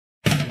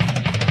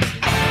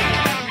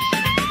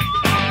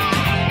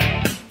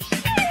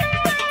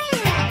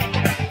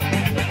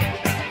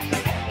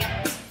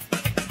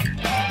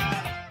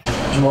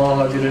Jaamal,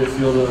 how good did it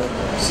feel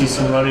to see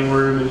some running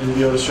room and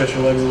be able to stretch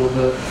your legs a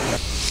little bit?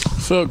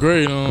 Felt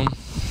great.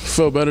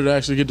 Felt better to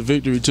actually get the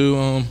victory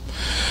too.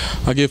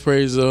 I give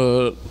praise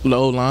the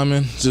old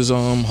linemen just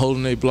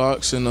holding their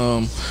blocks and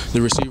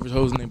the receivers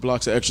holding their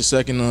blocks an extra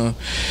second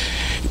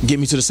get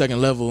me to the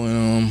second level,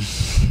 and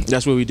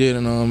that's what we did.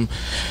 And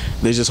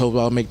they just hope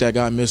I'll make that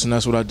guy miss, and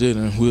that's what I did.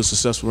 And we were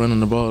successful running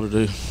the ball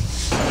today.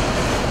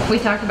 We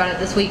talked about it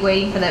this week,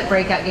 waiting for that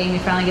breakout game. You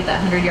finally get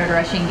that 100-yard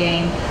rushing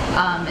game.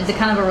 Is it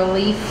kind of a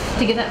relief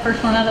to get that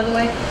first one out of the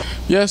way?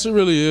 Yes, it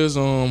really is.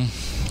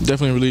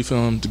 Definitely a relief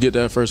to get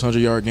that first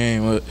 100-yard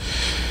game. But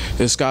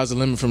the sky's the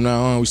limit from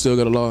now on. We still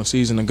got a long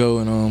season to go,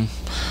 and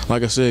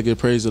like I said, give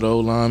praise to the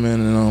old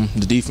linemen and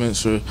the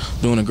defense for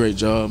doing a great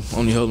job,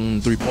 only holding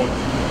 3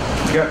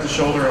 points. You got to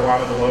shoulder a lot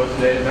of the load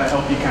today. Did that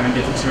help you kind of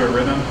get into a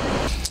rhythm?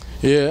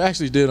 Yeah, it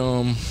actually did.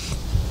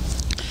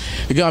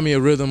 It got me a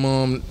rhythm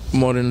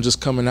more than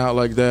just coming out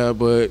like that,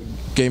 but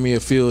gave me a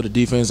feel of the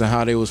defense and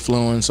how they was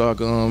flowing, so I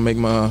could make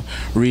my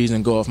reads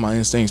and go off my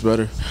instincts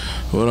better.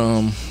 But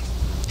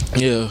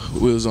yeah,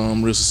 we was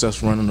real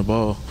successful running the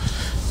ball.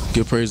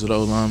 Give praise to the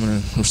old linemen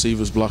and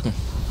receivers blocking.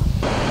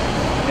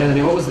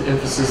 Anthony, what was the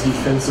emphasis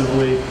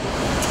defensively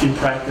in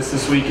practice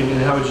this week,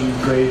 and how would you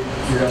grade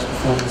your guys'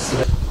 performance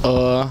today?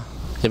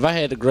 If I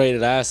had to grade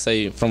it, I'd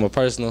say from a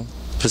personal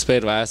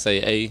perspective, I'd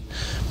say A,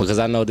 because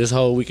I know this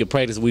whole week of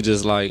practice, we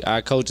just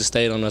our coaches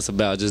stayed on us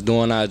about just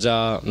doing our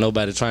job,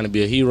 nobody trying to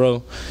be a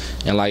hero,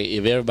 and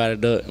if everybody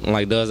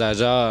does our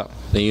job,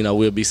 then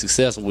we'll be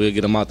successful. We'll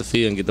get them out the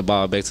field and get the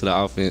ball back to the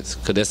offense,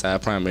 because that's our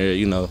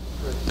primary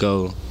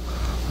goal.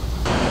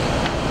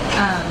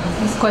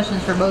 This question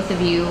is for both of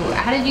you.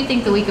 How did you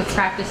think the week of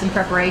practice and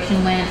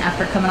preparation went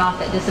after coming off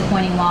that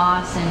disappointing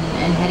loss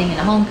and heading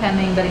into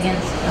homecoming, but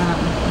against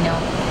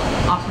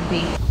Austin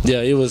Peay?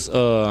 Yeah, it was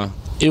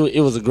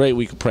a great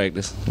week of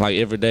practice,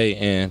 every day,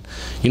 and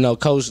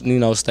coach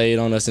stayed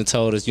on us and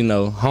told us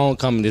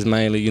homecoming is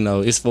mainly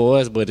it's for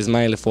us, but it's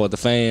mainly for the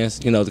fans,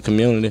 the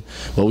community,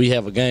 but we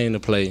have a game to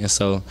play, and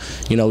so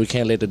we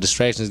can't let the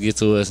distractions get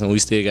to us, and we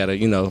still got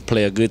to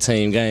play a good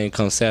team game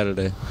come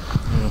Saturday.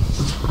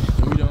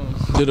 Yeah.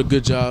 We did a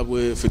good job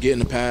with forgetting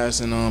the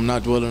past and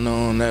not dwelling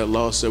on that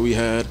loss that we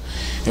had,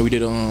 and we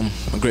did a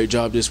great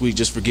job this week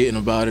just forgetting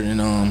about it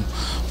and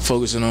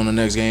focusing on the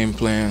next game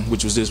plan,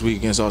 which was this week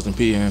against Austin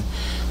Peay. And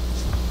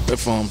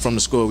from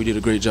the score, we did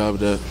a great job of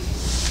that.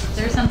 Is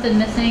there something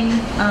missing,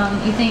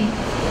 you think?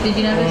 Did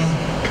you notice?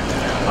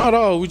 Not at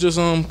all. We just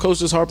coach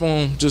just harp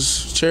on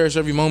just cherish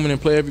every moment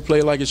and play every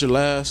play like it's your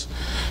last,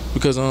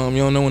 because you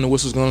don't know when the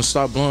whistle's going to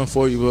stop blowing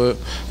for you. But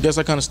I guess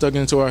I kind of stuck it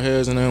into our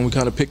heads, and then we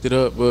kind of picked it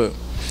up. But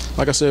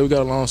like I said, we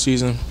got a long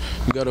season.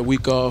 We got a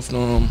week off.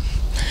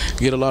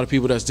 Get a lot of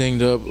people that's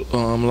dinged up, a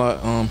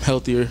lot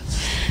healthier,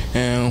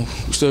 and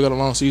we still got a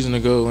long season to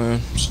go,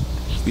 and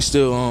we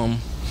still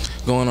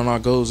going on our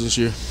goals this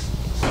year.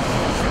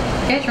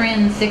 You guys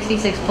ran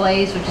 66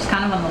 plays, which is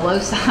kind of on the low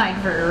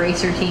side for a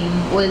racer team.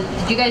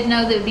 Did you guys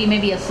know that it would be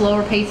maybe a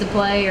slower pace of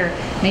play, or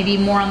maybe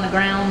more on the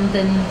ground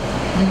than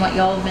what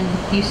y'all have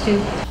been used to?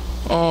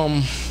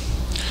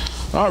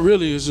 Not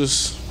really. It's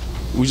just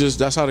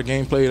that's how the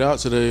game played out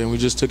today, and we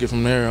just took it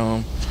from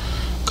there.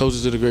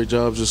 Coaches did a great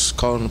job just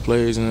calling the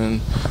plays and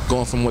then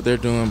going from what they're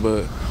doing.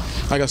 But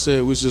like I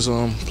said, we was just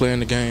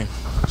playing the game.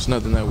 It's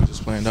nothing that we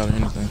just planned out or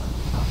anything.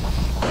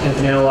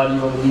 Anthony, I know a lot of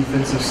you on the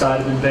defensive side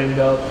have been banged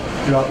up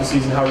throughout the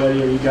season. How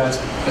ready are you guys,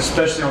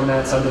 especially on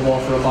that side of the ball,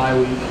 for a bye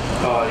week?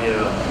 Oh,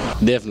 yeah.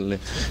 Definitely.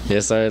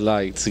 Yes, sir.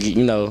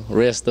 To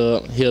rest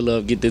up, heal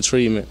up, get the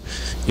treatment,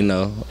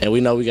 And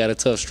we know we got a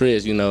tough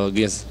stretch,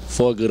 against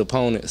 4 good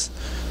opponents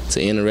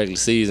to end the regular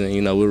season.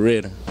 We're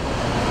ready.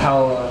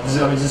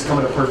 Does this come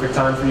at a perfect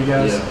time for you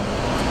guys?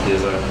 Yeah.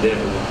 Yes, sir.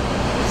 Definitely.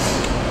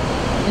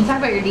 And talk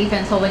about your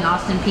defense holding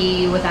Austin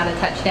Peay without a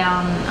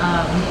touchdown.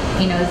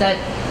 Is that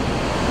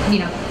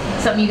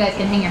something you guys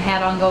can hang your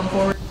hat on going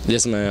forward?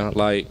 Yes, man.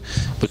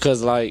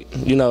 Because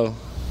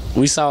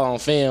we saw on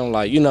film,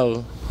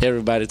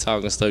 everybody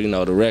talking stuff,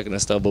 the record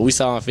and stuff, but we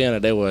saw on film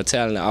that they were a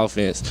talented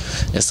offense,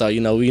 and so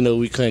we knew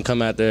we couldn't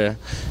come out there,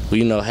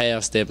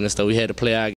 half stepping and stuff. We had to play our